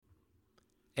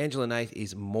Angela Naeth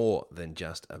is more than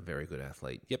just a very good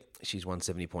athlete. Yep, she's won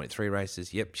 70.3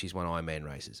 races. Yep, she's won Ironman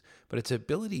races. But it's her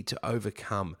ability to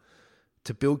overcome,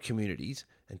 to build communities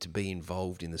and to be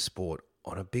involved in the sport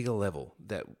on a bigger level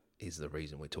that is the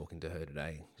reason we're talking to her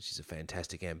today. She's a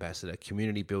fantastic ambassador,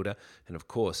 community builder, and of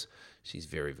course, she's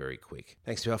very, very quick.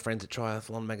 Thanks to our friends at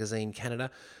Triathlon Magazine Canada.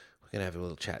 We're going to have a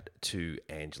little chat to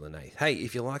Angela Naeth. Hey,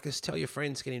 if you like us, tell your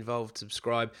friends, get involved,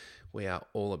 subscribe. We are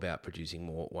all about producing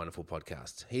more wonderful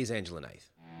podcasts. Here's Angela Naeth.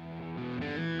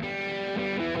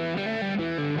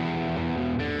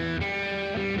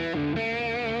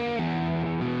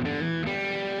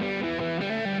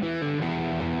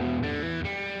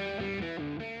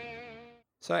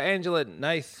 So Angela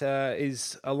Naeth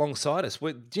is alongside us.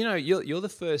 Do you know you're the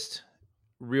first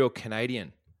real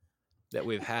Canadian that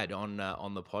we've had on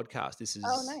the podcast? This is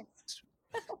nice.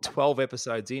 12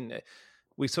 episodes in.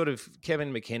 We sort of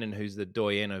Kevin McKinnon, who's the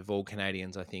doyen of all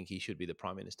Canadians. I think he should be the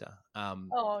Prime Minister.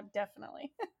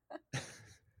 Definitely.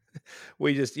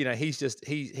 We just,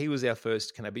 he was our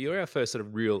first Canadian, but you're our first sort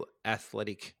of real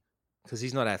athletic, because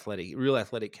he's not athletic, real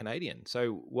athletic Canadian.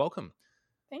 So welcome.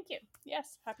 Thank you.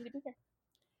 Yes, happy to be here.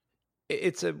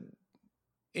 It's a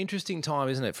interesting time,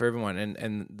 isn't it, for everyone?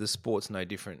 And the sport's no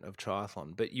different of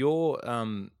triathlon. But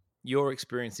your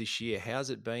experience this year, how's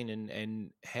it been,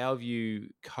 and how have you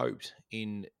coped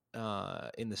in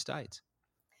the States?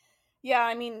 Yeah,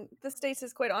 I mean, the States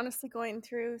is quite honestly going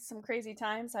through some crazy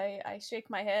times. I shake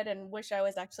my head and wish I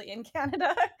was actually in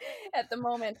Canada at the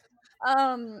moment.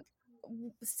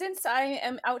 Since I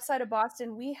am outside of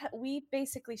Boston, we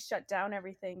basically shut down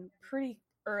everything pretty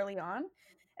early on.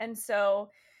 And so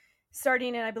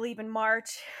starting in, I believe, in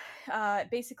March,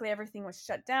 basically everything was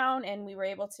shut down, and we were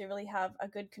able to really have a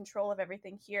good control of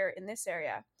everything here in this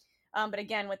area. But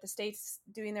again, with the states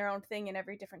doing their own thing in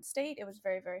every different state, it was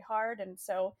very, very hard. And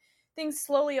so things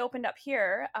slowly opened up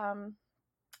here.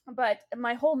 But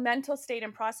my whole mental state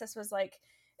and process was like,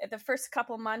 the first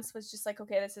couple months was just like,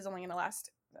 okay, this is only going to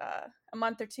last a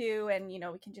month or two, and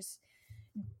we can just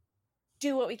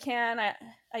do what we can.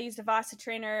 I used a Vasa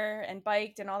trainer and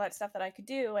biked and all that stuff that I could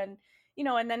do, and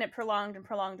and then it prolonged and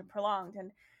prolonged and prolonged.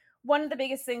 And one of the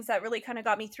biggest things that really kind of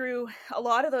got me through a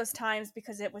lot of those times,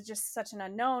 because it was just such an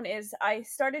unknown, is I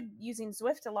started using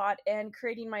Zwift a lot and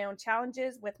creating my own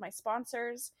challenges with my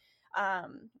sponsors,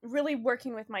 really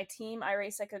working with my team, I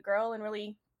Race Like a Girl, and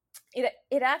really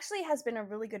it actually has been a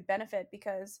really good benefit,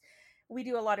 because we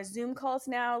do a lot of Zoom calls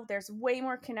now. There's way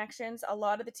more connections. A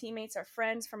lot of the teammates are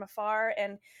friends from afar,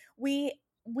 and we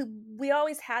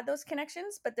always had those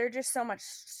connections, but they're just so much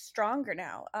stronger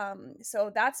now.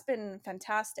 So that's been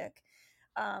fantastic.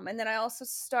 And then I also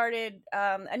started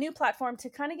a new platform to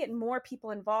kind of get more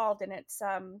people involved, and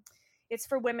it's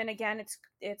for women again.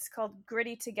 It's called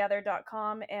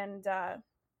grittytogether.com, and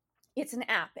it's an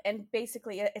app, and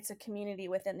basically it's a community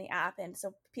within the app, and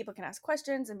so people can ask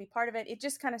questions and be part of it. It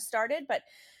just kind of started, but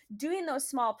doing those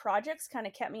small projects kind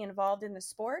of kept me involved in the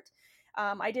sport.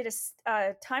 I did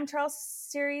a time trial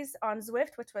series on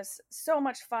Zwift, which was so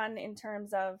much fun in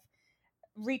terms of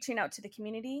reaching out to the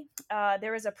community.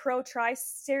 There was a pro tri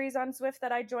series on Zwift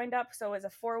that I joined up, so it was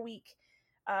a 4-week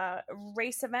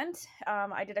race event.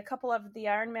 I did a couple of the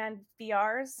Ironman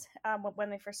VRs when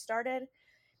they first started.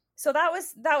 So that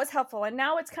was helpful, and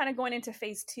now it's kind of going into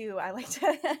phase 2. I like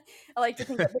to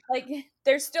think of it like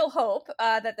there's still hope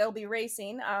that they'll be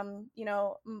racing.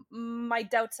 My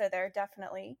doubts are there,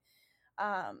 definitely,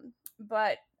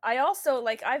 but I also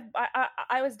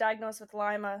I was diagnosed with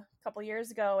Lyme a couple years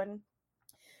ago, and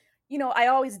I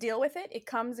always deal with it. It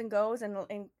comes and goes, and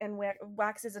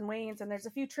waxes and wanes, and there's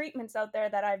a few treatments out there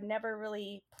that I've never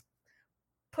really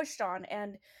pushed on,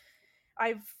 and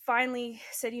I finally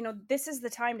said, this is the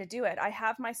time to do it. I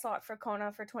have my slot for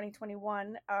Kona for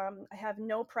 2021. I have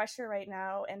no pressure right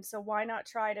now. And so why not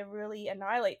try to really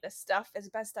annihilate this stuff as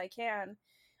best I can?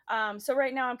 So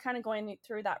right now I'm kind of going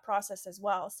through that process as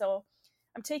well. So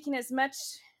I'm taking as much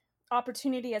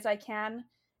opportunity as I can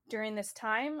during this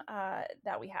time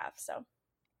that we have.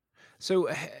 So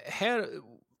how,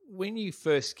 when you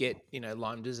first get,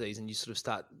 Lyme disease and you sort of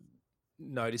start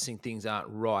noticing things aren't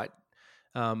right,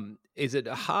 is it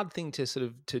a hard thing to sort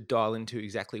of to dial into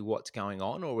exactly what's going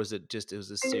on, or was it a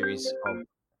series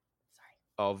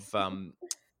of tell them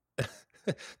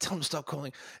to stop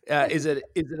calling? Is it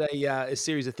a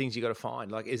series of things you got to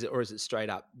find? Like, is it straight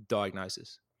up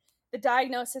diagnosis? The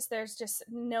diagnosis, there's just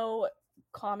no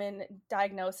common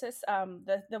diagnosis.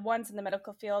 The ones in the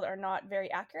medical field are not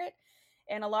very accurate.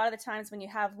 And a lot of the times when you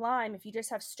have Lyme, if you just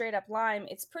have straight up Lyme,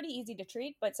 it's pretty easy to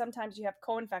treat, but sometimes you have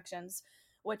co-infections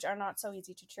which are not so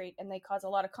easy to treat, and they cause a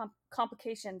lot of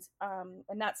complications.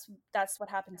 And that's what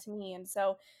happened to me. And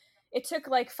so it took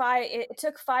it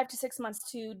took 5 to 6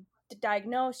 months to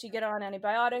diagnose. You get on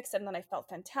antibiotics, and then I felt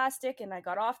fantastic, and I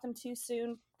got off them too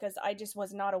soon because I just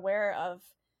was not aware of.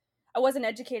 I wasn't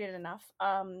educated enough.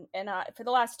 And for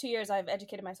the last 2 years, I've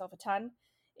educated myself a ton,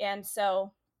 and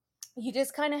so you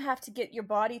just kind of have to get your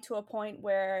body to a point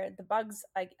where the bugs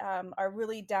are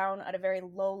really down at a very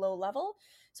low level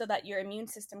so that your immune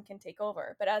system can take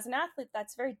over. But as an athlete,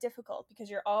 that's very difficult because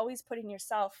you're always putting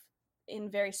yourself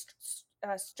in very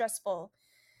stressful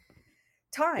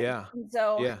time. Yeah. And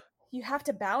so Yeah. you have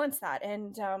to balance that.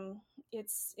 And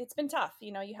it's been tough.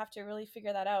 You have to really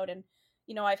figure that out. And,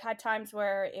 I've had times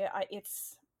where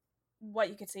it's what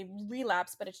you could say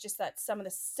relapse, but it's just that some of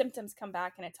the symptoms come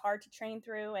back and it's hard to train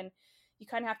through, and you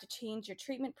kind of have to change your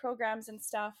treatment programs and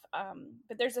stuff.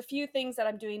 But there's a few things that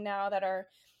I'm doing now that are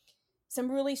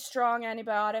some really strong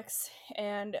antibiotics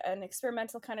and an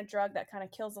experimental kind of drug that kind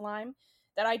of kills Lyme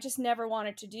that I just never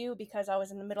wanted to do because I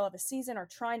was in the middle of a season or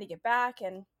trying to get back,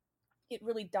 and it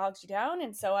really dogs you down.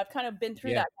 And so I've kind of been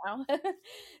through Yeah. that now.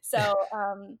 So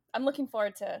I'm looking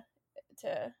forward to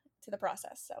the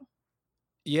process. So.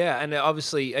 Yeah. And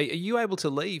obviously, are you able to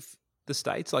leave the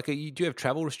States? Like, do you have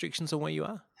travel restrictions on where you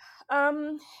are?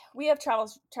 Um, we have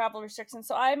travel restrictions.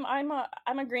 So I'm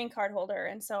a green card holder,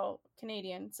 and so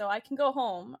Canadian. So I can go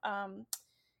home.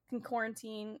 Can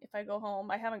quarantine if I go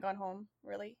home. I haven't gone home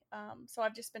really. So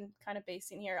I've just been kind of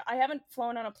basing here. I haven't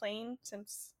flown on a plane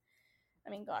since,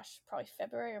 gosh, probably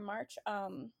February or March.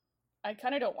 I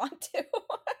kind of don't want to.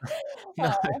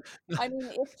 No. uh,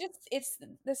 it's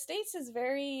the States is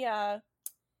very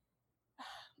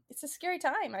it's a scary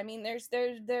time.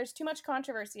 There's too much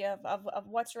controversy of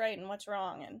what's right and what's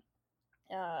wrong, and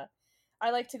I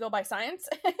like to go by science,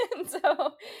 and so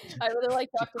I really like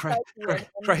Dr. Fauci, and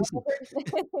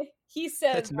Crazy. he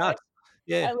says That's nuts.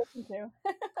 Yeah. I listen to.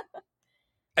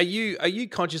 Are you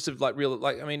conscious of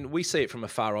we see it from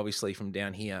afar, obviously from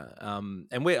down here,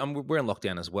 and we're in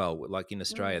lockdown as well. Like in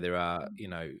Australia, there are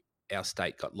our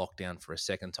state got locked down for a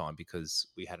second time because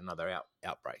we had another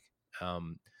outbreak,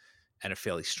 and a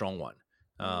fairly strong one,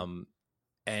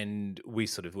 and we're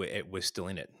still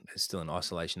in it. It's still in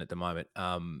isolation at the moment.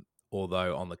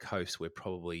 Although on the coast we're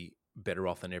probably better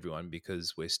off than everyone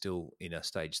because we're still in a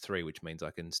stage 3, which means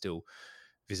I can still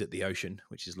visit the ocean,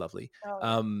 which is lovely.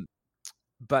 Oh,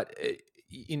 But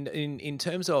in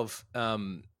terms of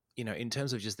in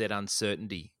terms of just that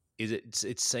uncertainty,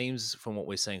 it seems from what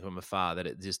we're seeing from afar that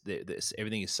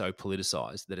everything is so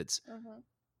politicized that it's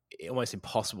almost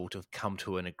impossible to come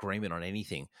to an agreement on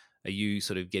anything. Are you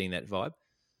sort of getting that vibe?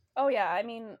 Oh yeah,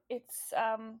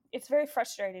 it's very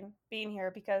frustrating being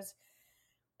here because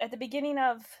at the beginning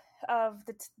of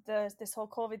this whole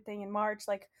COVID thing in March,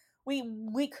 like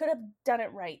we could have done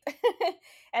it right,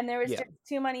 and there was Yeah. just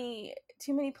too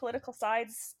many political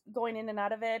sides going in and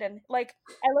out of it. And like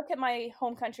I look at my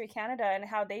home country, Canada, and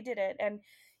how they did it, and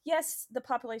yes, the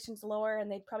population's lower,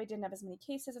 and they probably didn't have as many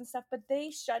cases and stuff, but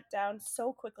they shut down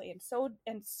so quickly, and so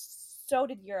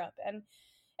did Europe, and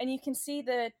you can see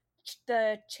the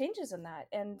changes in that.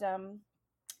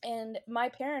 And my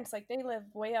parents, like, they live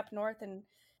way up north in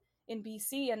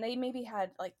BC, and they maybe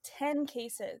had like 10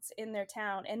 cases in their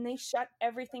town, and they shut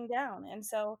everything down. And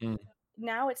so Mm.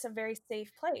 now it's a very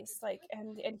safe place. Like,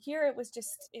 and here it was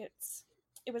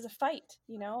it was a fight,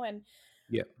 and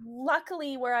Yeah.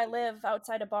 luckily where I live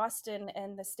outside of Boston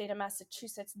and the state of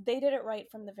Massachusetts, they did it right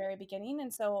from the very beginning.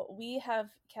 And so we have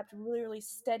kept really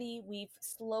steady. We've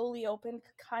slowly opened,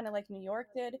 kind of like New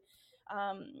York did.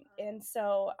 And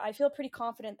so I feel pretty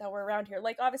confident that we're around here.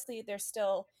 Like, obviously there's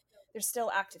still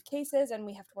active cases, and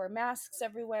we have to wear masks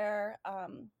everywhere.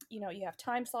 You have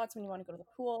time slots when you want to go to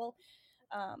the pool.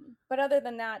 But other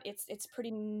than that, it's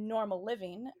pretty normal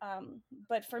living.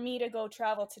 But for me to go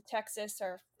travel to Texas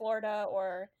or Florida,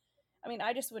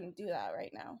 I just wouldn't do that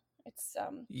right now. It's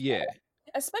Yeah.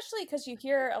 especially because you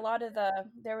hear a lot of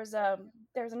there was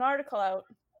an article out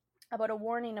about a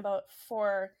warning about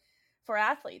for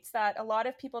athletes, that a lot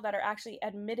of people that are actually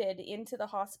admitted into the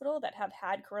hospital that have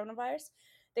had coronavirus,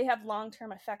 they have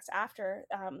long-term effects after,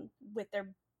 with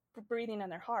their breathing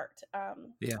and their heart.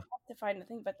 Yeah. To find the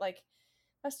thing, but like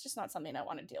that's just not something I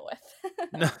want to deal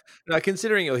with. No, no,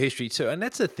 considering your history too, and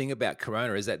that's the thing about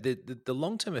corona is that the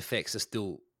long term effects are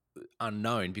still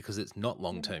unknown because it's not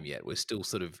long term yet. We're still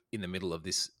sort of in the middle of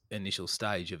this initial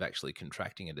stage of actually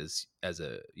contracting it as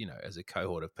a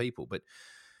cohort of people. But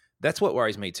that's what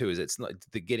worries me too. Is it's not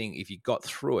the getting if you got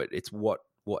through it, it's what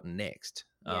next,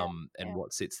 Yeah, and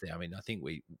what sits there. I mean, I think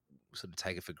we sort of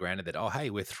take it for granted that hey,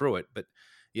 we're through it, but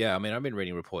yeah, I mean, I've been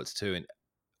reading reports too, and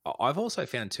I've also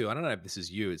found too, I don't know if this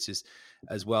is you, it's just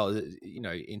as well,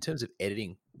 in terms of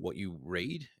editing what you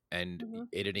read and Hmm.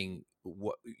 editing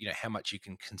what, how much you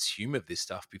can consume of this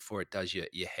stuff before it does your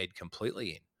head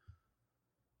completely in.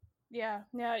 Yeah,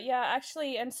 yeah, yeah.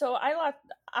 Actually, and so I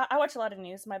watch a lot of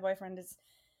news. My boyfriend is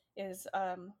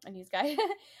a news guy.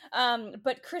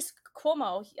 But Chris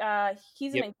Cuomo,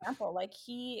 he's an Yep. example. Like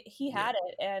he Yeah. had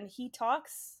it, and he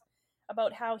talks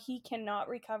about how he cannot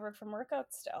recover from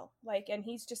workouts still. Like, and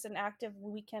he's just an active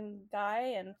weekend guy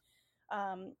and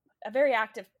a very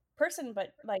active person.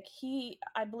 But like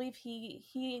I believe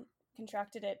he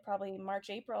contracted it probably March,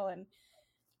 April, and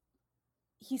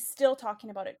he's still talking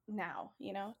about it now.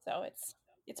 So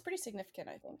it's pretty significant,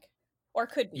 I think, or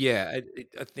could be. Yeah,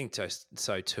 I think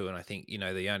so too, and I think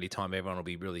the only time everyone will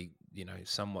be really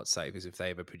somewhat safe is if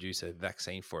they ever produce a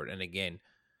vaccine for it. And again,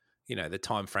 the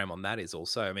time frame on that is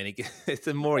also. I mean,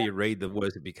 the more you read, the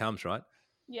worse it becomes, right?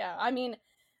 Yeah, I mean,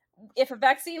 if a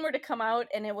vaccine were to come out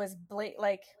and it was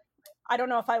like, I don't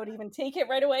know if I would even take it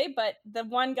right away, but the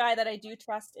one guy that I do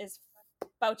trust is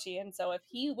Fauci, and so if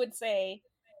he would say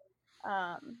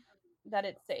um, that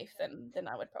it's safe, then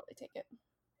I would probably take it.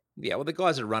 Yeah, well, the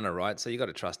guy's a runner, right? So you got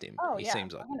to trust him. Oh He yeah,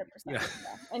 seems like it. 100%. Yeah,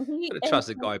 and Got he to trust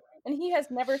the guy. and he has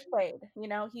never swayed.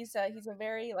 He's a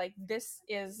very like this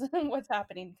is what's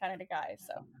happening kind of guy.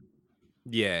 So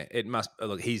Yeah, it must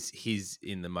look. He's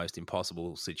in the most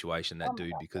impossible situation, oh that my dude,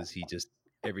 gosh, because he just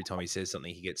every time he says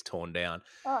something, he gets torn down.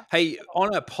 yeah. Oh, Hey,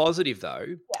 on a positive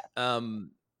though, yeah.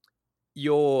 um,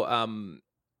 you're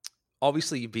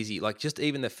obviously you're busy. Like just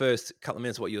even the first couple of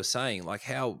minutes, what you're saying, like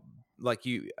how like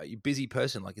you busy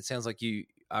person. Like it sounds like you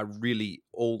are really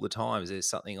all the time. Is there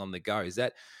something on the go? Is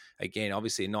that again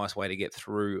obviously a nice way to get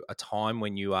through a time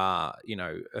when you are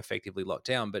effectively locked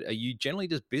down? But are you generally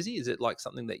just busy? Is it like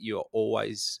something that you're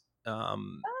always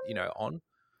on?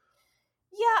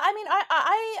 Yeah, I mean,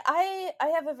 I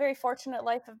have a very fortunate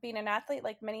life of being an athlete,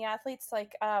 like many athletes.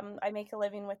 Like, I make a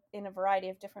living with in a variety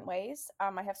of different ways.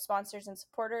 I have sponsors and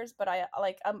supporters, but I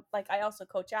also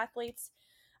coach athletes,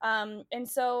 and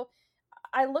so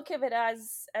I look at it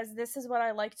as this is what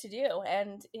I like to do,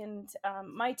 and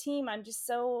my team, I'm just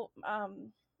so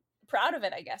proud of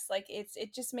it, I guess. Like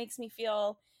it just makes me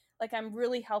feel like I'm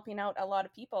really helping out a lot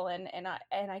of people, and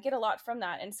I get a lot from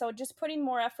that. And so just putting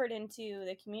more effort into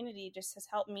the community just has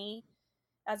helped me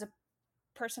as a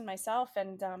person myself.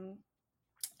 And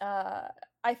uh,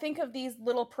 I think of these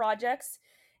little projects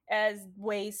as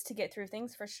ways to get through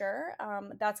things for sure.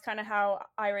 That's kind of how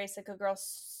I Race Like a Girl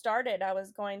started. I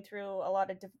was going through a lot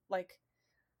of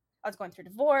I was going through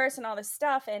divorce and all this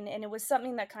stuff, and it was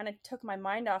something that kind of took my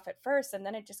mind off at first, and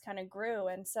then it just kind of grew.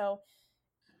 And so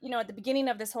at the beginning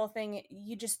of this whole thing,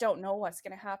 you just don't know what's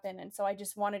going to happen. And so I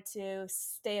just wanted to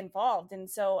stay involved. And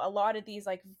so a lot of these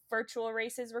like virtual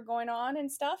races were going on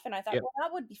and stuff. And I thought, Yep. well,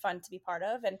 that would be fun to be part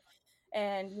of. And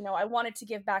I wanted to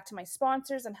give back to my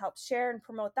sponsors and help share and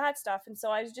promote that stuff. And so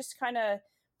I was just kind of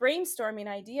brainstorming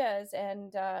ideas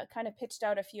and kind of pitched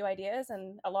out a few ideas,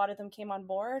 and a lot of them came on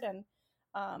board. And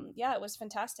yeah, it was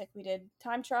fantastic. We did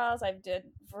time trials. I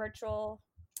did virtual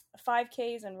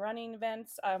 5Ks and running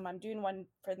events. I'm doing one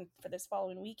for this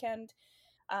following weekend.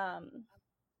 Um,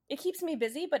 it keeps me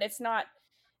busy, but it's not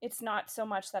so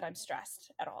much that I'm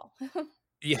stressed at all.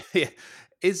 Yeah, yeah.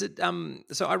 Is it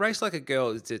so I Race Like a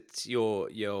Girl, it's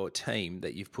your team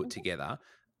that you've put together.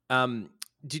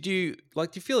 Did you do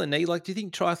you feel a need, like do you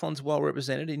think triathlon's well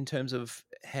represented in terms of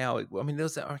how I mean there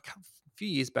was a few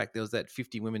years back there was that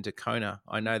 50 women to Kona.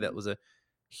 I know that was a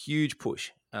huge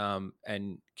push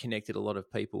and connected a lot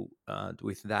of people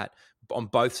with that on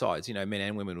both sides, men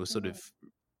and women were sort Mhm. of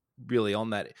really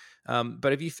on that.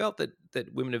 But have you felt that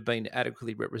women have been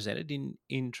adequately represented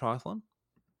in triathlon?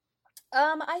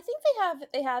 I think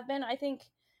they have been.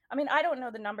 I mean, I don't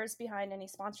know the numbers behind any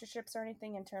sponsorships or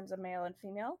anything in terms of male and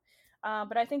female,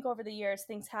 but I think over the years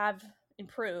things have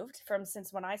improved from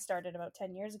since when I started about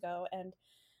 10 years ago. And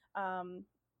um,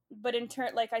 but in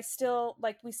turn, like we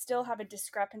still have a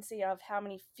discrepancy of how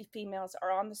many females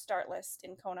are on the start list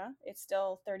in Kona. It's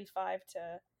still 35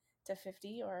 to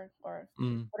 50 or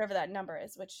Mm. whatever that number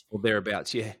is, which Or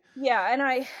thereabouts, yeah. yeah.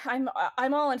 And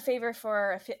I'm all in favor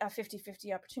for a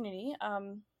 50-50 opportunity.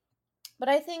 But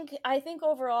I think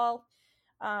overall,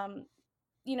 um,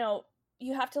 you know,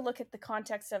 you have to look at the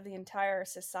context of the entire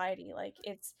society. Like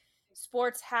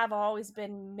sports have always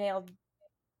been male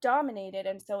dominated,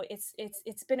 and so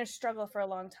it's been a struggle for a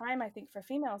long time, I think, for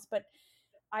females. But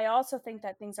I also think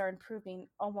that things are improving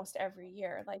almost every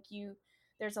year.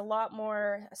 There's a lot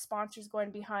more sponsors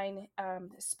going behind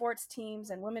sports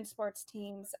teams and women's sports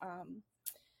teams.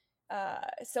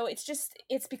 So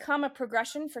it's become a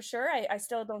progression for sure. I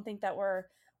still don't think that we're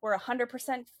we're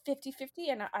 100% 50-50,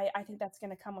 and I think that's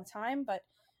going to come with time. But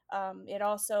it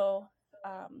also,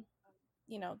 um,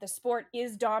 the sport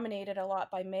is dominated a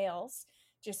lot by males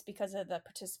just because of the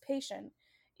participation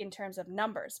in terms of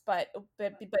numbers. But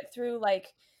through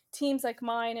like teams like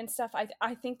mine and stuff,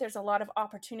 I think there's a lot of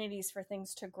opportunities for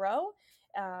things to grow,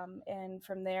 and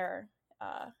from there,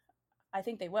 uh, I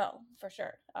think they will for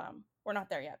sure. We're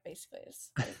not there yet. Basically, is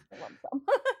the lump sum.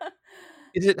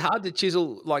 Is it hard to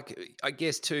chisel? Like, I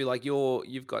guess too, like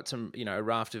you've got some, a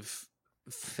raft of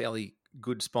fairly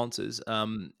good sponsors.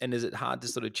 And is it hard to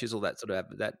sort of chisel that sort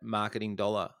of that marketing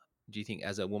dollar? Do you think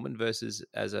as a woman versus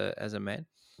as a man?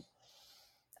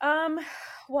 Um,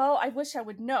 well, I wish I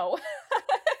would know.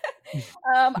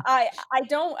 I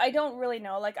don't really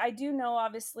know. Like I do know,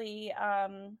 obviously,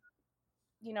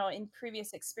 in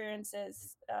previous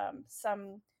experiences,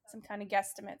 some kind of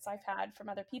guesstimates I've had from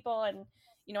other people, and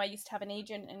I used to have an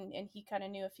agent, and he kind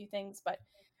of knew a few things. But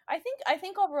I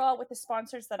think overall with the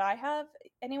sponsors that I have,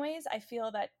 anyways, I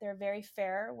feel that they're very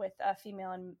fair with a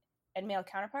female and male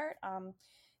counterpart.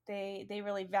 They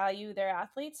really value their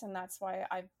athletes, and that's why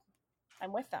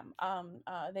I'm with them.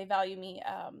 They value me,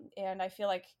 and I feel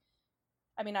like,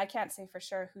 I mean, I can't say for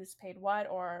sure who's paid what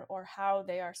or how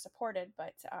they are supported,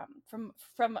 but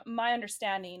from my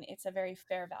understanding, it's a very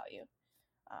fair value.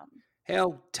 Um,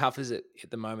 How tough is it at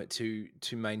the moment to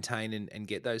maintain and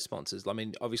get those sponsors? I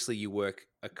mean, obviously you work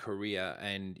a career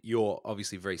and you're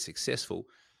obviously very successful,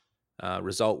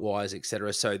 result wise,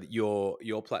 etc. So that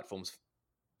your platform's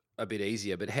a bit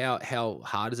easier. But how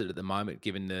hard is it at the moment,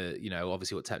 given the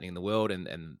obviously what's happening in the world and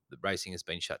the racing has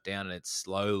been shut down and it's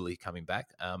slowly coming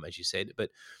back, as you said. But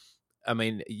I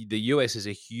mean, the US is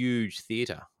a huge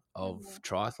theatre of mhm.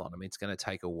 triathlon. I mean, it's going to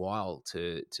take a while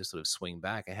to sort of swing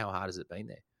back. And how hard has it been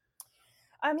there?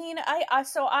 I mean,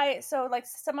 so like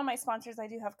some of my sponsors, I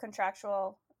do have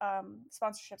contractual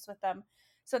sponsorships with them.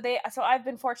 So I've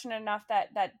been fortunate enough that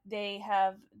they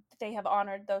have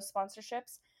honored those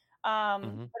sponsorships.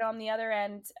 Hmm. But on the other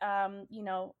end,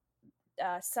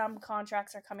 some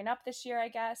contracts are coming up this year, I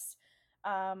guess.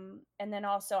 And then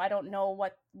also, I don't know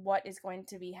what is going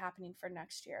to be happening for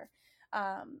next year.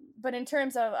 But in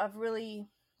terms of really,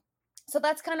 so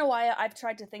that's kind of why I've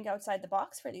tried to think outside the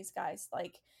box for these guys.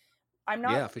 Like, I'm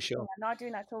not Yeah, for sure. I'm not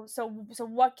doing that. So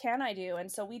what can I do?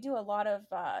 And so we do a lot of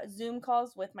Zoom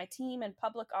calls with my team and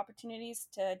public opportunities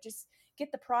to just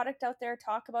get the product out there,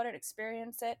 talk about it,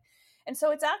 experience it. And so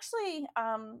it's actually,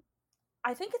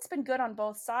 I think it's been good on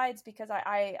both sides, because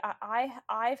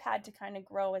I've had to kind of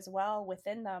grow as well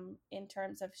within them in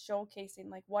terms of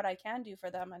showcasing like what I can do for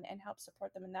them, and help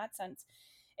support them in that sense.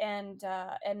 And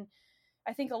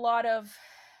I think a lot of,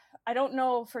 I don't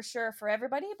know for sure for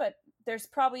everybody, but there's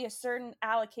probably a certain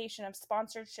allocation of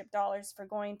sponsorship dollars for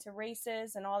going to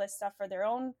races and all this stuff for their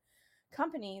own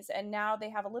companies, and now they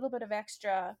have a little bit of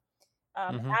extra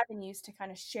Hmm. avenues to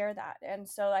kind of share that. And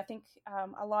so I think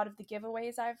a lot of the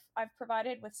giveaways I've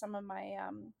provided with some of my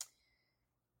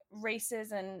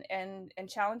races and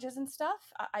challenges and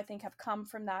stuff, I think have come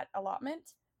from that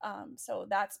allotment. So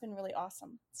that's been really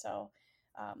awesome. So,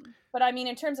 but I mean,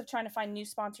 in terms of trying to find new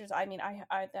sponsors, I mean,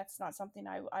 I that's not something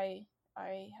I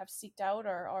have seeked out,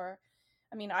 or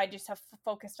I mean, I just have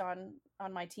focused on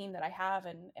my team that I have,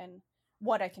 and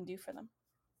what I can do for them.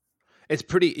 It's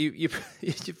pretty you're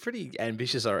pretty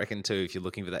ambitious, I reckon, too, if you're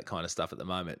looking for that kind of stuff at the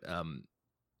moment.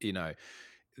 You know,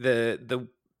 the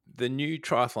the new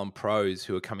triathlon pros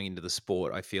who are coming into the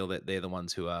sport, I feel that they're the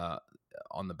ones who are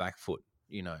on the back foot.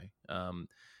 You know,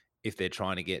 if they're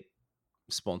trying to get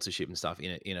sponsorship and stuff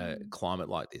in a Mhm. climate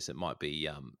like this, it might be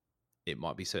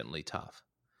certainly tough.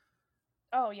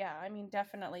 Oh yeah, I mean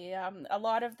definitely. A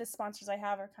lot of the sponsors I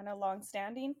have are kind of long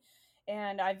standing,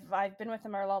 and I've been with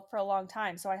them for a long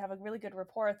time, so I have a really good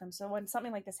rapport with them. So when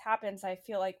something like this happens, I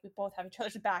feel like we both have each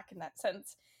other's back in that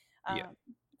sense. Yeah. Um,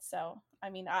 so I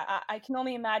mean, I can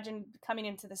only imagine coming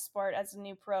into the sport as a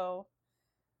new pro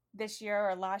this year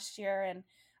or last year, and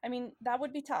I mean that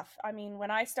would be tough. I mean,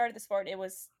 when I started the sport, it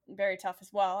was very tough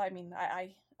as well. I mean,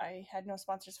 I had no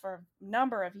sponsors for a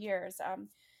number of years.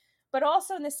 But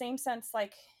also in the same sense,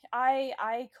 like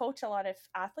I coach a lot of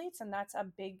athletes, and that's a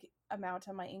big amount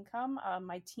of my income.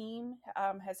 My team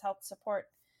has helped support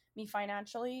me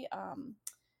financially. I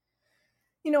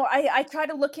try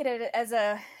to look at it as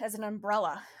an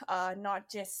umbrella, not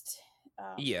just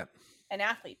Yeah. an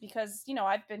athlete, because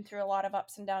I've been through a lot of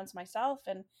ups and downs myself,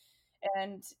 and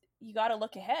you got to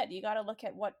look ahead. You got to look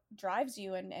at what drives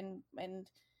you, and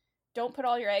don't put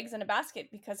all your eggs in a basket,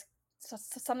 because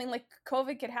something like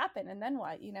COVID could happen, and then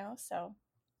what? So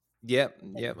Yep,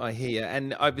 yep, I hear you.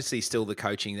 And obviously, still the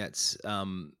coaching. That's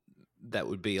that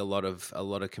would be a lot of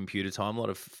computer time, a lot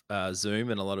of Zoom,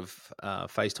 and a lot of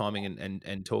FaceTiming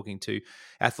and talking to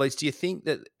athletes. Do you think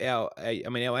that our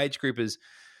age group is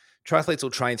triathletes will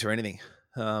train through anything,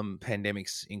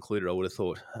 pandemics included? I would have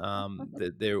thought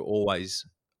that they're always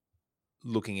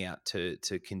looking out to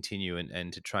continue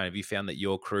and to train. Have you found that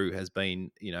your crew has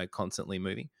been, constantly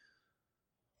moving?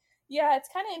 Yeah, it's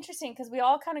kind of interesting because we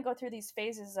all kind of go through these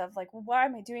phases of like, well, why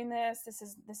am I doing this? This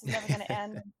is never going to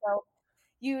end. And so,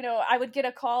 I would get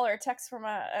a call or a text from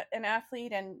an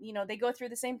athlete, and they go through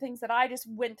the same things that I just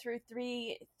went through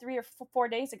three or 4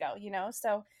 days ago.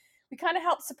 So we kind of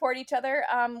help support each other.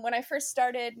 When I first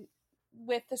started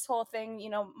with this whole thing,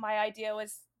 my idea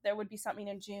was there would be something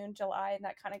in June, July, and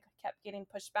that kind of kept getting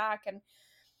pushed back. And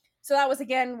so that was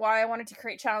again why I wanted to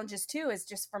create challenges too, is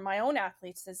just for my own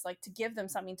athletes, is like to give them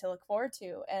something to look forward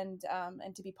to and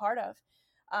to be part of.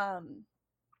 Um,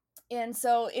 and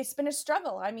so it's been a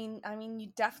struggle. I mean, you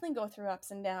definitely go through ups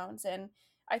and downs, and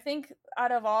I think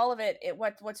out of all of it,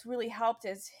 what's really helped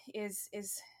is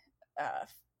uh,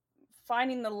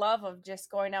 finding the love of just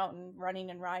going out and running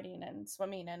and riding and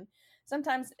swimming, and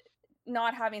sometimes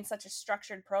not having such a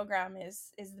structured program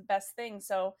is the best thing.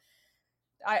 So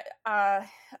I uh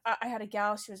I had a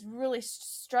gal, she was really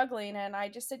struggling, and I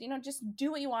just said, just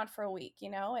do what you want for a week,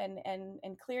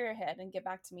 and clear your head and get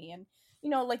back to me. And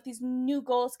like these new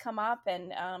goals come up,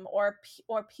 and or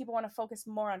people want to focus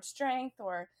more on strength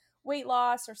or weight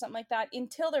loss or something like that.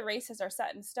 Until the races are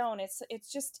set in stone, it's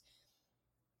just,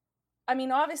 I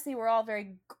mean, obviously we're all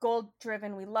very goal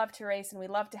driven. We love to race and we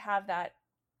love to have that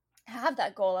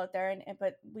goal out there, and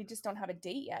but we just don't have a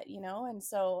date yet, and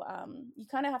so you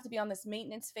kind of have to be on this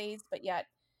maintenance phase but yet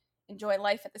enjoy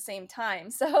life at the same time.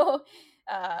 So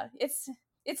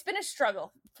it's been a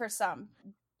struggle for some,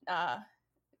 uh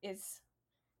is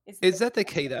the Is that the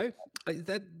key though?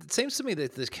 That seems to me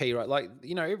that the key, right? Like,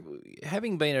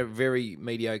 having been a very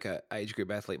mediocre age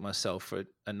group athlete myself for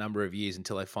a number of years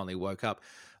until I finally woke up,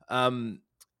 um,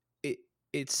 it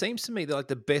it seems to me that like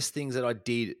the best things that I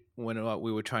did when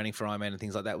we were training for Ironman and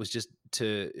things like that was just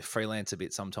to freelance a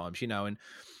bit sometimes, and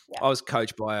yeah. I was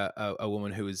coached by a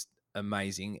woman who was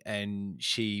amazing, and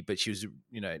but she was,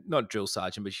 not drill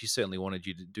sergeant, but she certainly wanted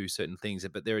you to do certain things.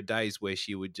 But there are days where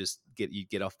she would just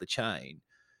get off the chain.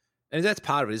 And that's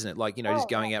part of it, isn't it? Like, just Oh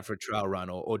going out for a trail run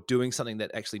or doing something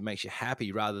that actually makes you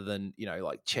happy rather than,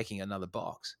 like checking another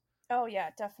box. oh yeah,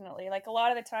 definitely. Like a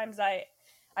lot of the times I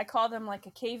call them like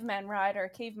a caveman ride or a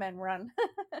caveman run.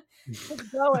 Just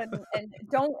go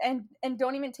and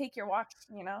don't even take your watch,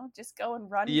 just go and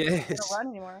run because you don't Yes. run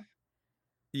anymore.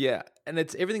 Yeah. And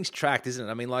everything's tracked, isn't it?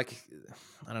 I mean, like,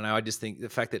 I don't know. I just think the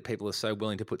fact that people are so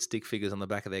willing to put stick figures on the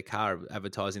back of their car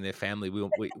advertising their family,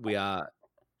 we are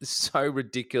so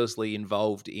ridiculously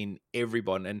involved in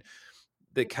everybody. And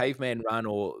the caveman run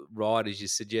or ride, as you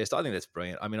suggest, I think that's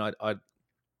brilliant. I mean,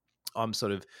 I'm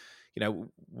sort of,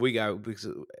 we go because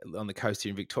on the coast here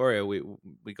in Victoria,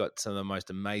 we got some of the most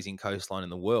amazing coastline in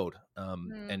the world,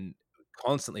 Mm. and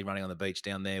constantly running on the beach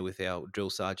down there with our drill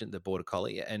sergeant, the border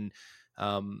collie, and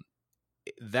um,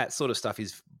 that sort of stuff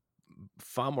is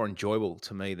far more enjoyable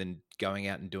to me than going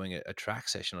out and doing a track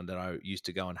session that I used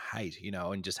to go and hate,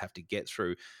 and just have to get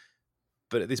through.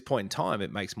 But at this point in time,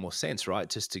 it makes more sense, right?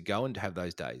 Just to go and have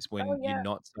those days Oh when you're yeah.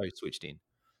 not so switched in.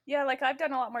 Yeah, like I've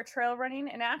done a lot more trail running,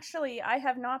 and actually I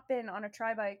have not been on a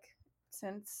tri bike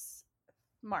since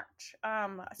March.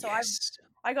 So Yes.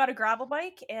 I got a gravel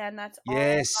bike, and that's all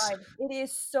Yes. I ride. It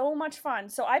is so much fun.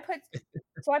 So I put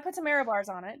some aero bars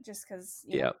on it just because,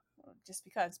 Yeah. just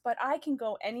because. But I can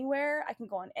go anywhere. I can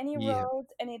go on any Yeah. roads,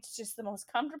 and it's just the most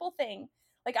comfortable thing.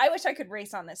 Like I wish I could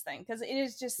race on this thing because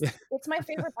it's my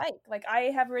favorite bike. Like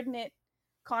I have ridden it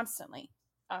constantly.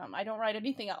 I don't ride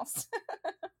anything else.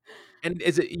 And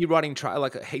is it you riding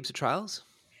like heaps of trails?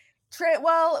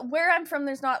 Well, where I'm from,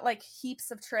 there's not like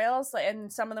heaps of trails, like,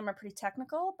 and some of them are pretty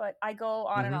technical. But I go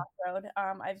on and Hmm. off road.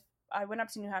 I went up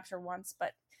to New Hampshire once,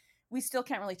 but we still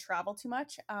can't really travel too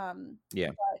much. Yeah.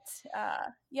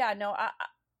 But yeah, no,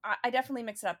 I definitely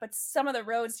mix it up. But some of the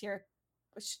roads here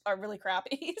which are really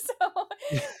crappy, so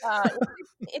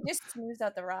it just smooths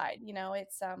out the ride.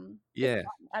 It's Yeah.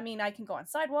 fun. I mean, I can go on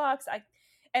sidewalks.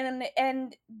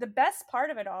 And the best part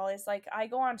of it all is like I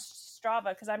go on Strava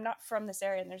because I'm not from this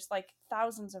area and there's like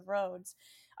thousands of roads.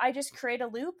 I just create a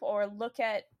loop or look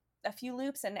at a few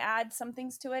loops and add some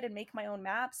things to it and make my own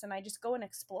maps, and I just go and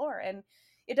explore. And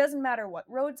it doesn't matter what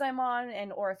roads I'm on,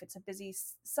 and or if it's a busy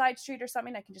side street or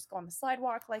something, I can just go on the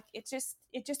sidewalk. Like it just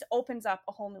opens up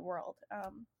a whole new world.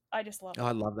 I just love Oh, it.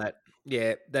 I love that.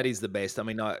 Yeah, that is the best. I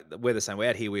mean, we're the same. We're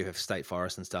out here. We have state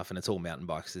forests and stuff, and it's all mountain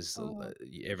bikes.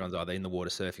 Mhm. Everyone's either in the water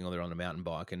surfing or they're on a mountain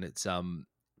bike, and it's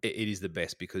it is the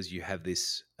best because you have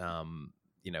this,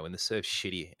 when the surf's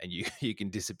shitty and you you can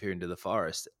disappear into the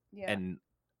forest, Yeah. and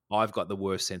I've got the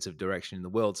worst sense of direction in the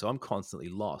world, so I'm constantly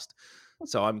lost.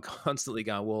 So I'm constantly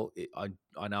going, well,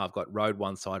 I know I've got road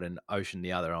one side and ocean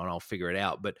the other, and I'll figure it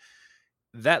out. But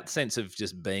that sense of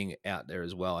just being out there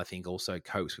as well, I think, also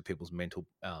copes with people's mental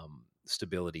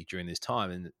stability during this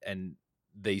time, and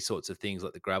these sorts of things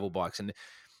like the gravel bikes. And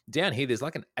down here, there's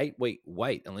like an 8-week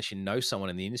wait unless you know someone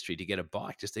in the industry to get a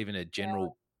bike, just even a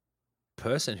general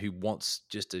person who wants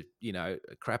just a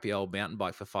crappy old mountain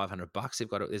bike for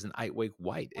 $500. There's an 8-week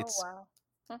wait. Oh It's wow.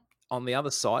 Huh. on the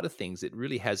other side of things. It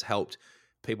really has helped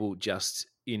people just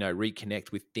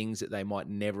reconnect with things that they might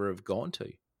never have gone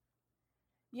to.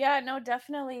 Yeah, no,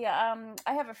 definitely. I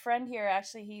have a friend here.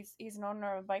 Actually, he's an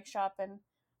owner of a bike shop, and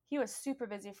he was super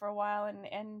busy for a while,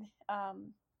 and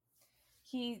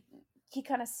he he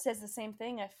kind of says the same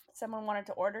thing. If someone wanted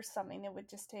to order something, it would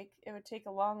take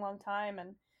a long time,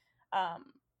 and um,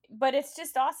 but it's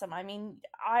just awesome. I mean,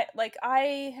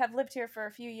 I have lived here for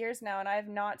a few years now, and I have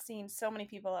not seen so many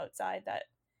people outside that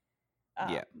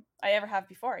um, Yeah. I ever have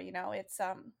before. It's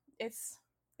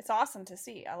it's awesome to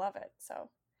see. I love it. So.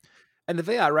 And the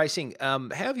VR racing, how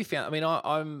have you found? I mean,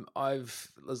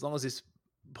 I've as long as this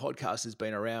podcast has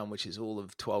been around, which is all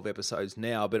of 12 episodes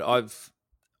now, but I've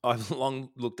long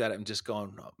looked at it and just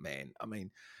gone, oh man. I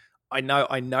mean, I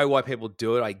know why people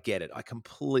do it. I get it. I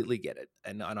completely get it.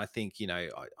 And I think I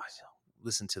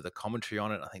listen to the commentary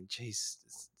on it. I think, geez,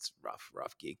 it's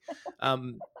rough gig.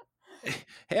 Um,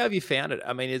 how have you found it?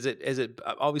 I mean, is it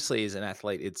obviously as an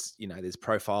athlete, it's there's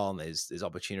profile and there's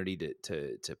opportunity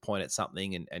to point at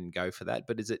something and go for that.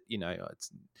 But is it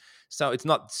it's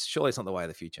not, surely it's not the way of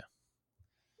the future.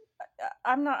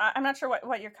 I'm not sure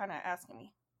what you're kind of asking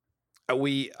me. Are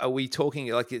we talking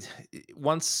like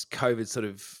once COVID sort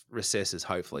of recesses?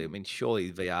 Hopefully, I Mhm. mean,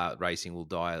 surely VR racing will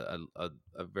die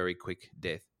a very quick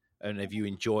death. And have you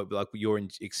enjoyed, like, your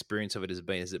experience of it has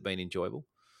it been enjoyable?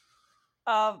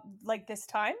 Like this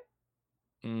time?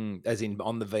 As in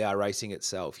on the VR racing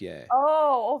itself, yeah.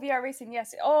 Oh, VR racing.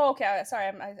 Yes. Oh, okay. Sorry,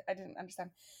 I didn't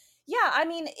understand. Yeah, I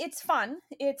mean, it's fun.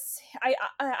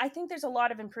 I think there's a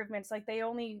lot of improvements. Like they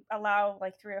only allow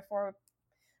like 3 or 4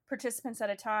 participants at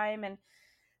a time, and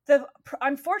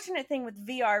unfortunate thing with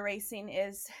VR racing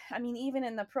is, I mean, even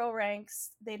in the pro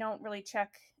ranks, they don't really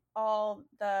check all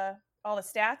the all the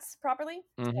stats properly.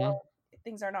 Hmm. So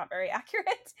things are not very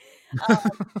accurate. Um,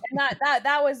 and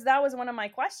that was one of my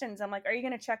questions. I'm like, are you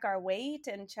going to check our weight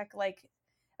and check like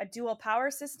a dual power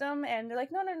system? And they're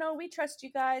like, no, we trust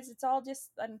you guys. It's all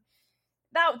just and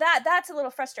that's a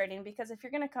little frustrating because if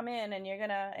you're going to come in and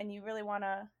you really want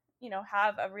to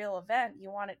have a real event,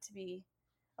 you want it to be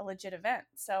a legit event.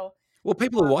 So Well,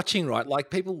 people are watching, right? Like,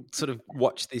 people sort of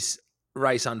watch this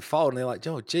race unfold, and they're like,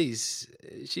 "Oh, geez,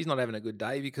 she's not having a good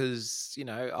day because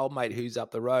old mate who's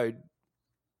up the road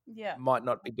yeah, might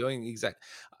not be doing exact."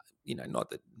 Not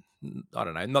that, I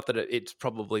don't know, not that it's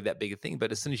probably that big a thing,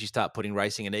 but as soon as you start putting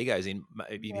racing and egos in,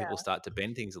 maybe people yeah. start to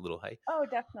bend things a little. Hey, Oh,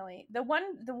 definitely. The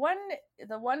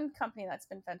one company that's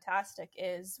been fantastic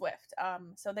is Zwift.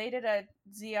 So they did a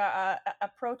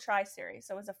pro tri series.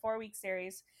 So it was a 4 week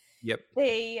series. yep,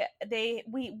 We had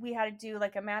to do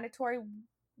like a mandatory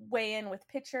weigh in with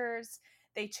pictures.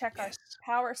 They check our yes,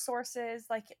 power sources.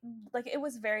 Like it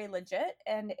was very legit,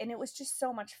 and it was just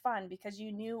so much fun because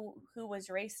you knew who was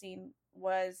racing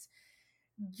was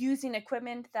using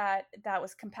equipment that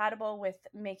was compatible with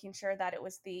making sure that it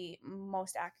was the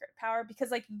most accurate power,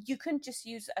 because like you couldn't just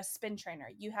use a spin trainer,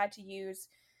 you had to use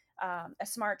a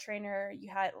smart trainer. You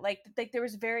had like there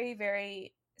was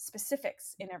very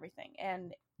specifics in everything,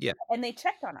 yeah, and they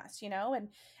checked on us,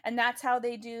 and that's how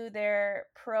they do their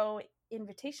pro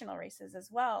invitational races as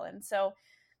well. And so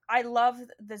I love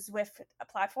the Zwift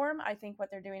platform. I think what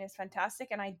they're doing is fantastic,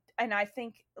 and I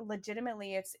think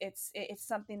legitimately it's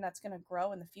something that's going to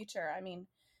grow in the future. I mean,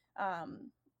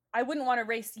 um, I wouldn't want to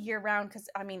race year round because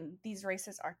I mean these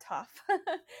races are tough,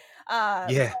 uh,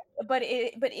 yeah, but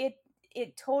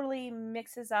it totally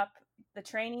mixes up the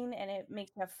training, and it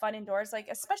makes you have fun indoors. Like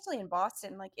especially in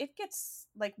Boston, like it gets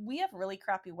like we have really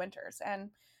crappy winters,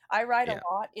 and I ride a yeah.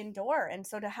 lot indoor, and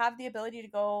so to have the ability to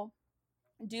go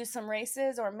do some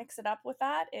races or mix it up with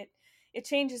that, it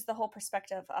changes the whole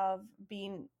perspective of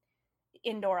being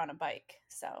indoor on a bike.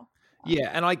 So Yeah,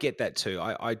 and I get that too.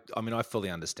 I mean, I fully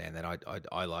understand that.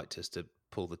 I like just to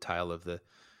pull the tail of the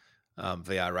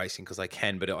VR racing because I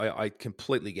can, but I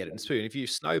completely get it. And if you're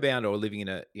snowbound or living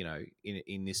in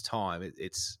in this time,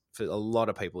 it's for a lot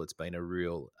of people, it's been a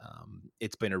real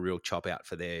chop out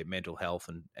for their mental health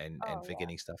and oh for yeah.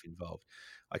 getting stuff involved.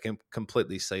 I can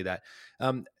completely see that.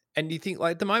 Um, And do you think,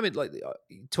 like, at the moment, like,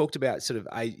 you talked about sort of,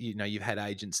 you've had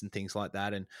agents and things like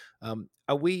that, and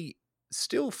are we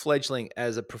still fledgling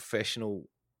as a professional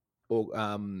or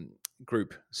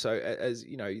group? So as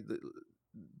you know,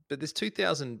 but there's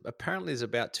 2,000. Apparently, there's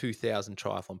about 2,000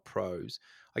 triathlon pros.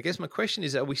 I guess my question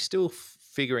is: are we still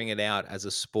figuring it out as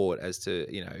a sport as to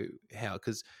how,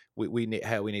 because we need,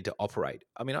 how we need to operate?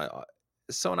 I mean,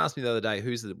 someone asked me the other day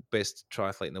who's the best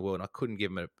triathlete in the world, and I couldn't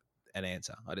give them an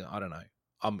answer. I don't know.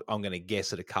 I'm going to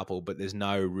guess at a couple, but there's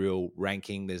no real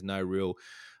ranking. There's no real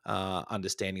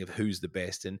understanding of who's the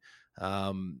best, and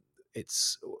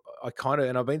it's I kind of,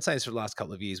 and I've been saying this for the last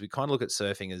couple of years. We kind of look at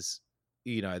surfing as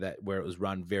that where it was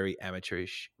run very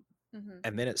amateurish, Hmm.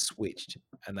 and then it switched,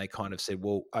 and they kind of said,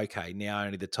 well, okay, now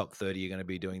only the top 30 are going to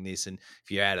be doing this, and if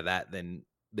you're out of that, then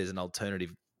there's an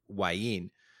alternative way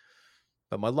in.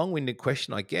 But my long-winded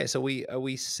question, I guess, are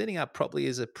we setting up properly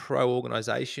as a pro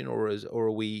organization, or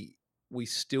are we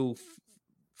still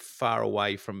far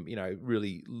away from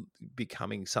really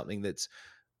becoming something that's,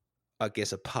 I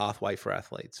guess, a pathway for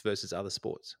athletes versus other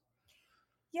sports?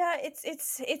 Yeah,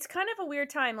 it's kind of a weird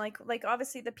time. Like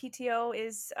obviously the PTO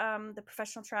is the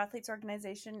Professional Triathletes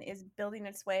Organization is building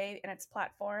its way and its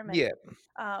platform, Yeah,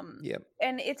 um, yeah,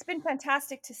 and it's been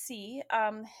fantastic to see.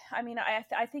 I mean,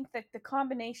 I think that the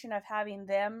combination of having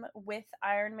them with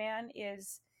Ironman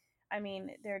is, I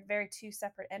mean, they're very two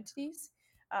separate entities.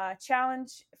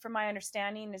 Challenge, from my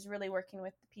understanding, is really working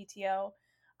with the PTO.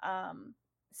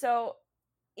 So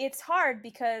it's hard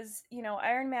because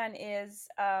Ironman is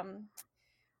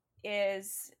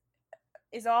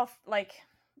is off like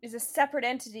is a separate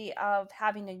entity of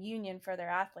having a union for their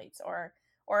athletes or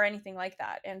anything like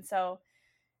that. And so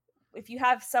if you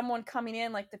have someone coming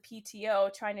in like the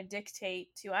PTO trying to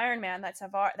dictate to Ironman that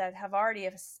have already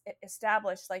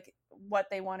established like what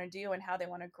they want to do and how they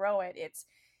want to grow it,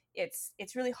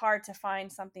 it's really hard to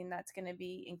find something that's going to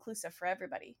be inclusive for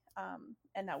everybody,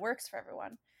 and that works for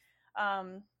everyone.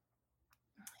 Um,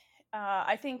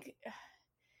 I think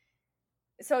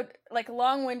so. Like a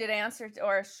long-winded answer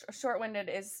or short-winded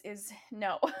is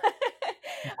no.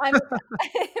 I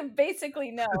mean,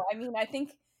 basically no. I mean, I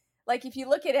think like if you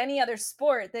look at any other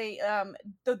sport, they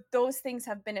those things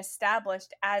have been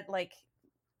established at like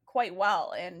quite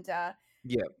well, and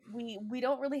yeah. we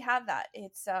don't really have that.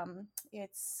 It's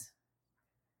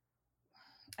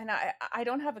and I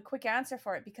don't have a quick answer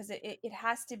for it because it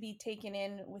has to be taken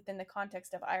in within the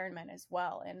context of Ironman as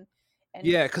well, and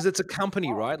Yeah, because it's a company,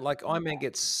 oh, right? Like yeah, Iron Man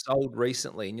gets sold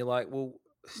recently, and you're like, well,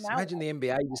 now imagine the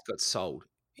NBA just got sold.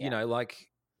 yeah. Like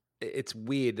it's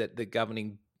weird that the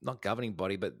governing, not governing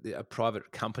body, but a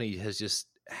private company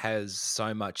has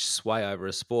so much sway over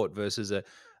a sport versus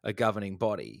a governing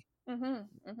body, Mhm,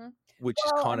 mhm. which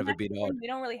is Well, kind and of a that's bit the odd. thing, we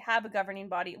don't really have a governing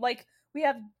body. Like, we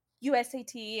have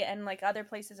USAT and, like, other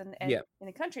places and Yeah, in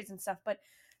the countries and stuff, but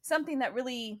something that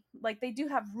really like, they do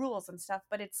have rules and stuff,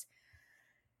 but it's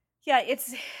yeah,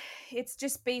 it's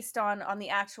just based on the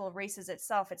actual races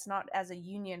itself. It's not as a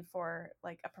union for,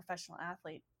 like, a professional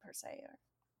athlete per se, or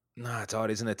no, it's odd,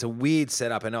 isn't it? It's a weird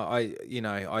setup, and I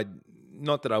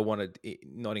not that I want to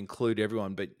not include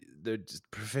everyone, but the just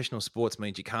professional sports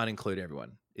means you can't include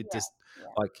everyone. It yeah, just yeah.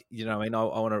 like I mean, I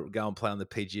want to go and play on the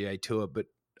PGA tour, but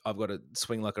I've got to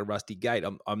swing like a rusty gate.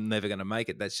 I'm never going to make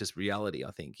it. That's just reality,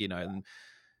 I think. And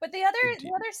But it, the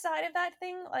other side of that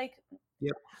thing, like,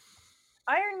 yep,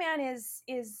 Iron Man is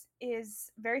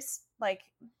very like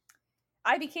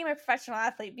I became a professional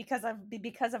athlete because of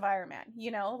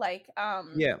Ironman, like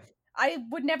yeah, I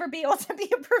would never be able to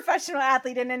be a professional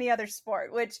athlete in any other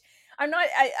sport, which I'm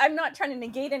not trying to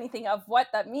negate anything of what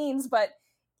that means, but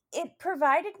it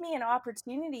provided me an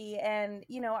opportunity, and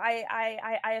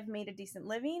I have made a decent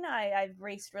living. I've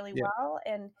raced really yeah, well,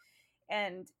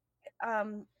 and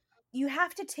um you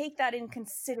have to take that in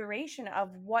consideration of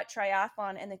what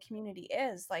triathlon and the community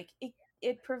is like.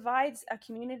 It provides a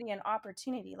community and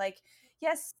opportunity. Like,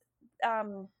 yes,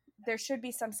 there should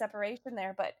be some separation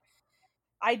there, but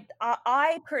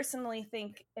I personally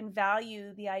think and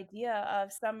value the idea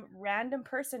of some random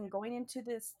person going into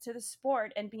this to the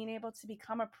sport and being able to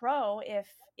become a pro if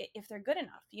they're good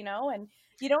enough, and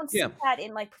you don't see yeah. that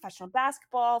in like professional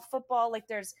basketball, football. Like,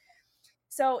 there's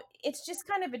so it's just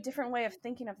kind of a different way of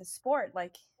thinking of the sport.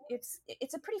 Like, it's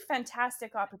a pretty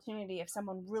fantastic opportunity if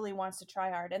someone really wants to try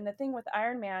hard. And the thing with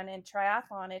Ironman and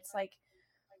triathlon, it's like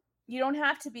you don't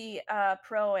have to be a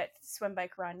pro at swim,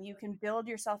 bike, run. You can build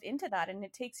yourself into that, and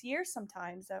it takes years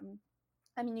sometimes.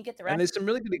 I mean, you get the And rest. there's some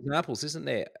really good examples, isn't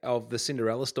there, of the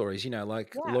Cinderella stories?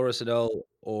 Like Yeah, Laura Siddell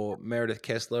or Meredith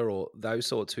Kessler or those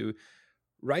sorts who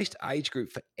raced age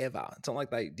group forever. It's not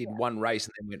like they did yeah, one race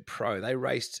and then went pro. They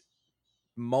raced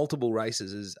multiple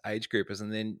races as age groupers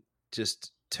and then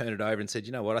just turn it over and said,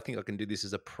 you know what, I think I can do this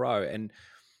as a pro, and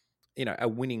are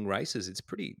winning races. It's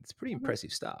pretty Mhm,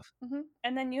 impressive stuff. mhm.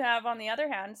 And then you have, on the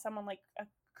other hand, someone like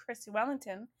Chrissy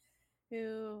Wellington,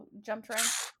 who jumped around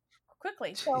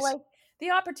quickly. So Jeez. like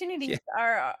the opportunities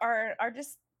Yeah. are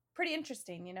just pretty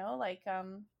interesting, like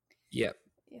Yeah.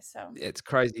 yeah, so It's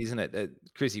crazy, isn't it? That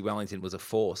Chrissy Wellington was a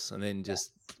force, and then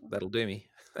just yes. that'll do me.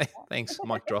 Thanks,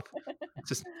 mic drop.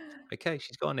 Just okay,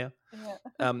 she's gone now.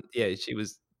 Yeah. Yeah, she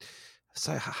was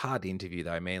so hard to interview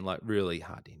though, man. Like really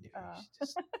hard to interview. Uh, She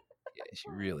just, yeah, she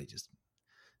really just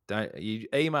don't. You'd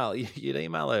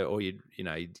email her, or you'd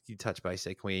touch base,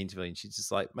 say, "Can we interview?" And she's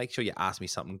just like, "Make sure you ask me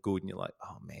something good." And you're like,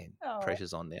 "Oh man, oh,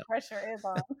 pressure's on now." pressure is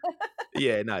on.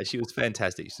 Yeah, no, she was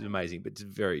fantastic. She's amazing, but just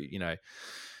very,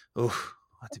 oh,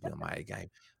 I have to be on my A game.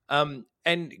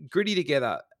 And Gritty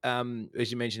Together,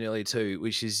 as you mentioned earlier too,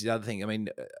 which is the other thing. I mean,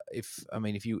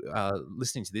 if you are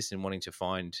listening to this and wanting to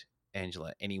find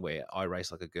Angela anywhere, I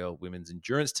Race Like a Girl women's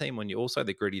endurance team, when you also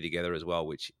the Gritty Together as well,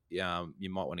 which you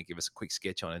might want to give us a quick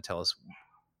sketch on and tell us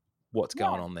what's Yeah,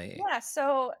 going on there. yeah.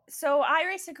 So I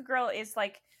Race Like a Girl is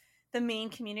like the main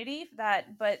community but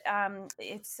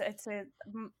it's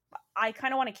I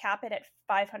kind of want to cap it at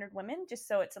 500 women, just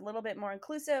so it's a little bit more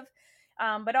inclusive.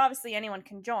 But obviously anyone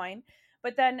can join.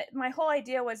 But then my whole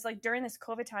idea was like during this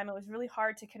COVID time, it was really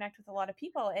hard to connect with a lot of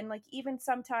people, and like even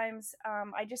sometimes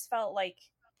I just felt like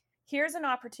here's an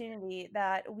opportunity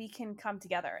that we can come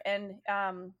together and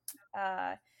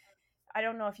uh, I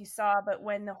don't know if you saw, but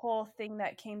when the whole thing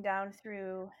that came down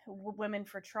through Women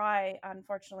for Try,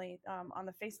 unfortunately, on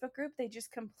the Facebook group, they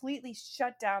just completely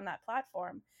shut down that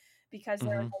platform because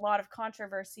there was Hmm. a lot of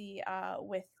controversy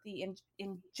with the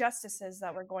injustices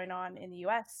that were going on in the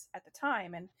US at the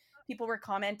time. And people were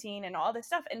commenting and all this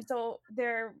stuff. And so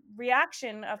their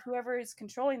reaction of whoever is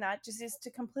controlling that just is to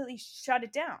completely shut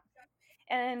it down.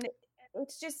 And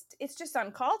it's just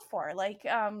uncalled for.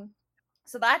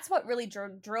 So that's what really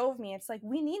drove me. It's like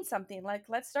we need something, like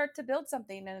let's start to build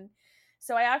something. And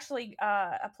so I actually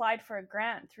applied for a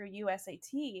grant through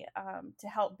USAT to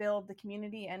help build the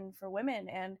community and for women.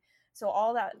 And so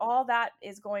all that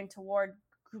is going toward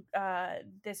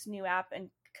this new app and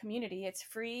community. It's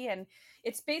free, and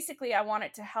it's basically I want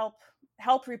it to help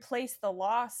replace the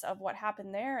loss of what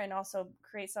happened there and also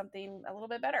create something a little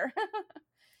bit better.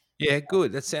 Yeah,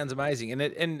 good. That sounds amazing.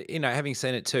 And having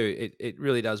seen it too, it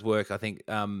really does work. I think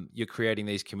you're creating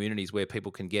these communities where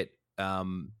people can get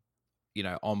on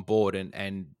board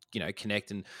and connect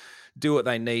and do what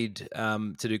they need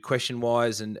to do question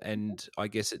wise, and I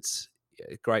guess it's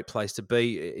a great place to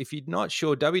be. If you're not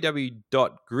sure,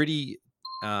 www.gritty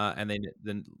and then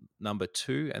the number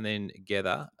 2 and then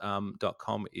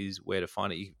together.com is where to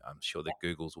find it. I'm sure that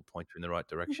Google's will point you in the right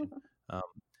direction. Um,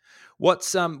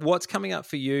 what's coming up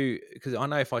for you? Because I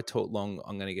know if I talk long,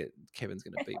 Kevin's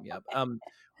going to beat me up.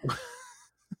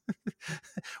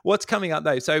 What's coming up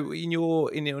though? So in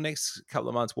your next couple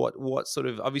of months, what sort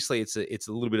of, obviously it's a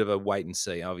little bit of a wait and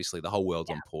see. Obviously the whole world's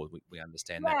on pause. We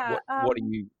understand that. Yeah. What are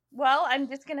you? Well, I'm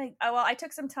just gonna. Well, I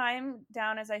took some time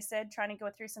down, as I said, trying to go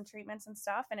through some treatments and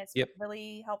stuff, and it's been Yep.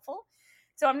 really helpful.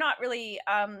 So I'm not really.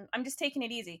 I'm just taking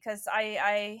it easy because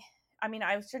I mean,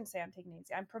 I shouldn't say I'm taking it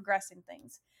easy. I'm progressing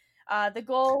things. The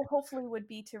goal hopefully would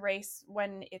be to race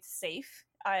when it's safe.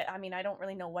 I mean, I don't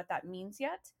really know what that means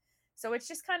yet. So it's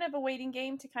just kind of a waiting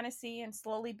game to kind of see and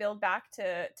slowly build back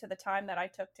to the time that I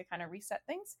took to kind of reset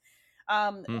things.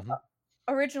 Um, Hmm.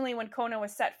 Originally when Kona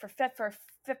was set for February,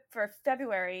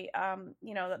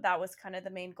 that was kind of the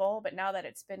main goal. But now that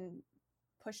it's been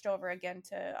pushed over again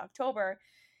to October,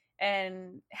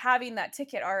 and having that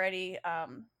ticket already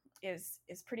is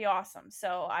pretty awesome.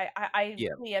 So I Yeah.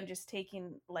 really am just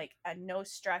taking like a no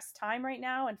stress time right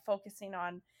now and focusing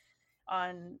on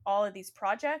all of these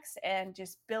projects and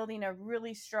just building a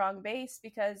really strong base,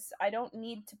 because I don't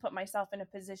need to put myself in a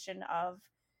position of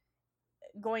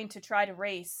going to try to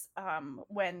race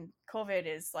when COVID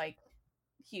is like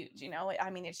huge. I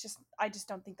mean, I just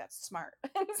don't think that's smart.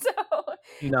 So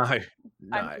No. I'm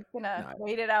No. just gonna No.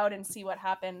 wait it out and see what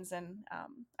happens. And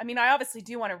I mean, I obviously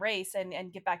do want to race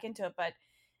and get back into it, but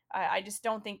I just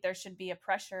don't think there should be a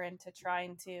pressure into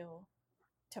trying to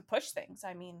push things.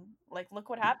 I mean, like look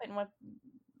what happened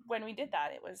when we did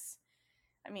that. It was,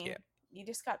 I mean, Yeah. you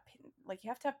just got like you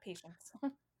have to have patience.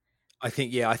 I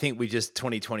think we just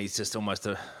 2020 is just almost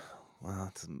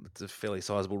it's a fairly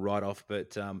sizable write off,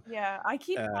 but Yeah, I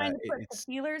keep trying to put the it's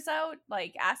feelers out,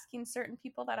 like asking certain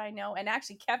people that I know. And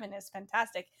actually, Kevin is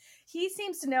fantastic. He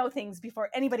seems to know things before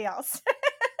anybody else.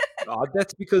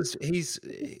 that's because he's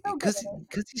He's so good at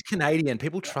because he's Canadian.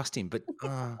 People it. trust him, but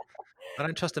I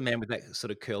don't trust a man with that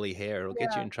sort of curly hair. It'll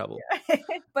get you Yeah, in trouble. yeah.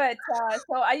 But,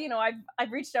 so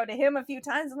I've reached out to him a few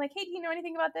times. I'm like, "Hey, do you know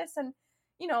anything about this?" And,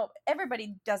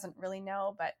 everybody doesn't really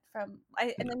know, but and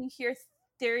No. then you hear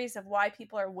theories of why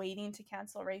people are waiting to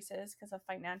cancel races because of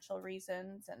financial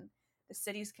reasons, and the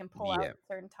cities can pull out Yeah. at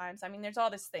certain times. I mean, there's all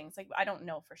these things, like, I don't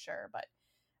know for sure, but,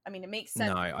 I mean, it makes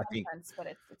sense No, in I some think sense, but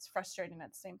it's frustrating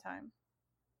at the same time.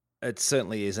 it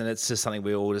certainly is, and it's just something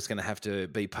we're all just going to have to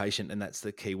be patient, and that's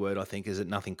the key word. I think is that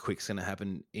nothing quick's going to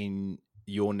happen in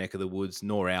your neck of the woods,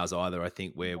 nor ours either. I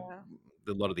think where Yeah.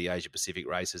 a lot of the Asia Pacific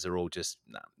races are all just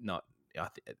not.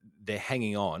 They're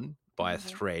hanging on by a Mhm.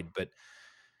 thread, but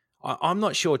I'm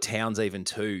not sure towns even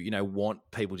too, want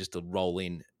people just to roll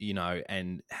in,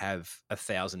 and have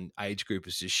 1,000 age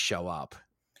groupers just show up.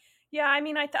 Yeah, I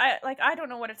mean, I don't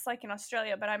know what it's like in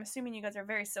Australia, but I'm assuming you guys are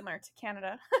very similar to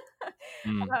Canada.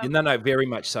 Yeah, Um, no, very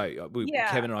much so.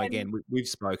 yeah, Kevin and I, and again, we've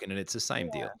spoken, and it's the same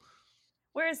yeah. deal.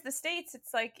 Whereas the States,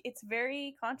 it's like it's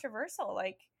very controversial.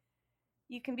 Like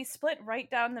you can be split right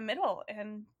down the middle,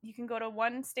 and you can go to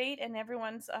one state and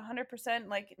everyone's 100%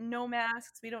 like no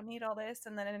masks, we don't need all this,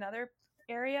 and then in another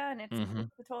area, and Hmm.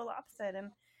 it's the total opposite.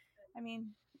 And I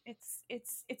mean, it's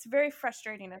very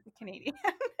frustrating as a Canadian.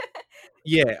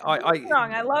 Yeah, Don't get me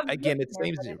wrong, I love again,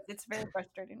 living here, but it's very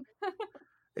frustrating.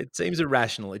 it seems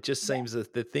irrational. It just Yeah, seems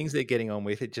that the things they're getting on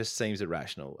with, it just seems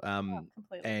irrational.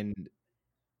 completely. And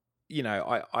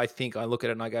I think I look at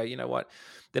it and I go, you know what?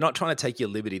 They're not trying to take your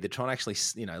liberty. They're trying to actually,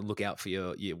 look out for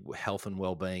your health and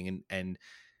well being. And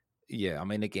yeah, I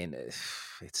mean, again,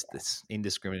 it's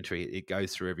indiscriminatory. It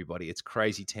goes through everybody. It's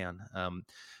crazy town.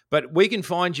 But we can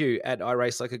find you at I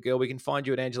Race Like a Girl. We can find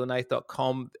you at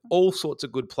angelanaeth.com. All sorts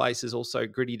of good places, also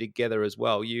Gritty Together as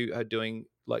well. You are doing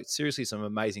like seriously some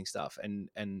amazing stuff, and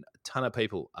a ton of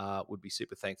people would be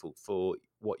super thankful for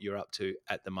what you're up to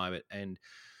at the moment. And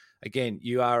again,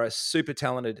 you are a super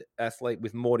talented athlete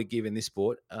with more to give in this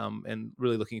sport, and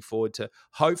really looking forward to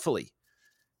hopefully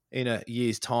in a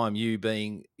year's time, you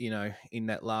being, in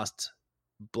that last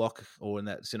block or in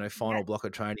that, Yes, final block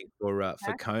of training for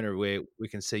exactly. Kona where we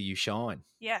can see you shine.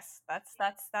 Yes, that's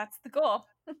the goal.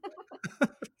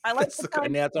 I like That's the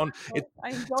and challenge, now so I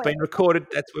it's enjoy been it. recorded.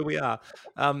 That's where we are.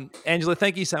 Angela,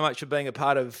 thank you so much for being a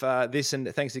part of this, and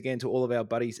thanks again to all of our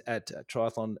buddies at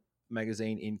Triathlon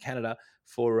Magazine in Canada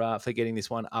for getting this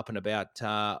one up and about.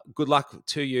 Good luck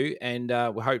to you, and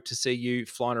we hope to see you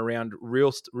flying around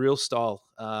real style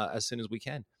as soon as we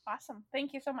can. Awesome.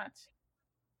 Thank you so much.